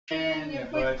in, you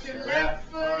put your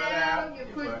left foot out, you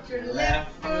put your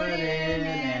left foot in,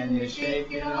 and you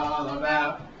shake it all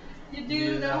about. You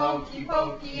do the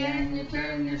hokey-pokey and you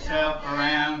turn yourself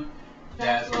around.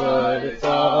 That's what it's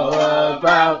all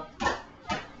about.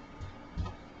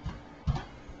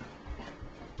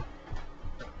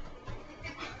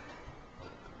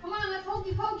 Come on, let's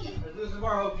hokey-pokey. Let's do some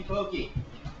more hokey-pokey.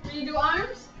 Will you do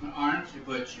arms? Arms, you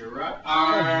put your right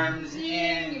arms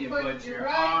in, you put your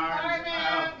arms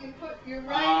out, you put your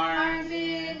right arms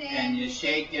in, and you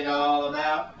shake it all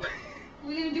about.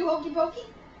 We gonna do hokey-pokey?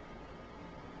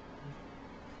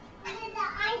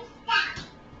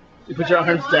 You put your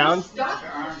arms down? Put your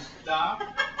arms stop.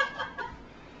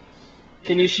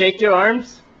 Can you shake your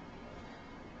arms?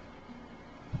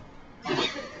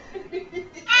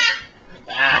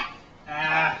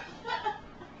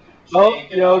 Oh,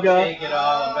 Shake it yoga. All, shake it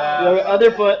all about. Yoga.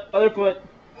 Other foot. Other foot.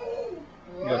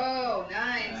 Whoa,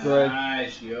 nice. Good.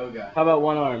 Nice yoga. How about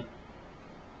one arm?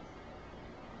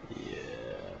 Yeah.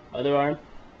 Other arm.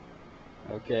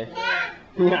 Okay.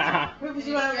 Rufus,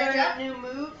 you want to learn that new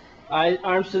move?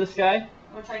 Arms to the sky.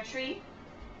 Want to try tree?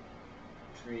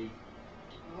 Tree.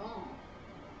 Oh.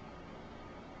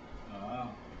 Oh.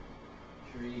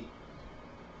 Tree.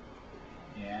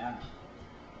 Yeah.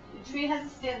 The tree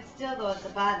has to stand still though at the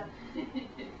bottom.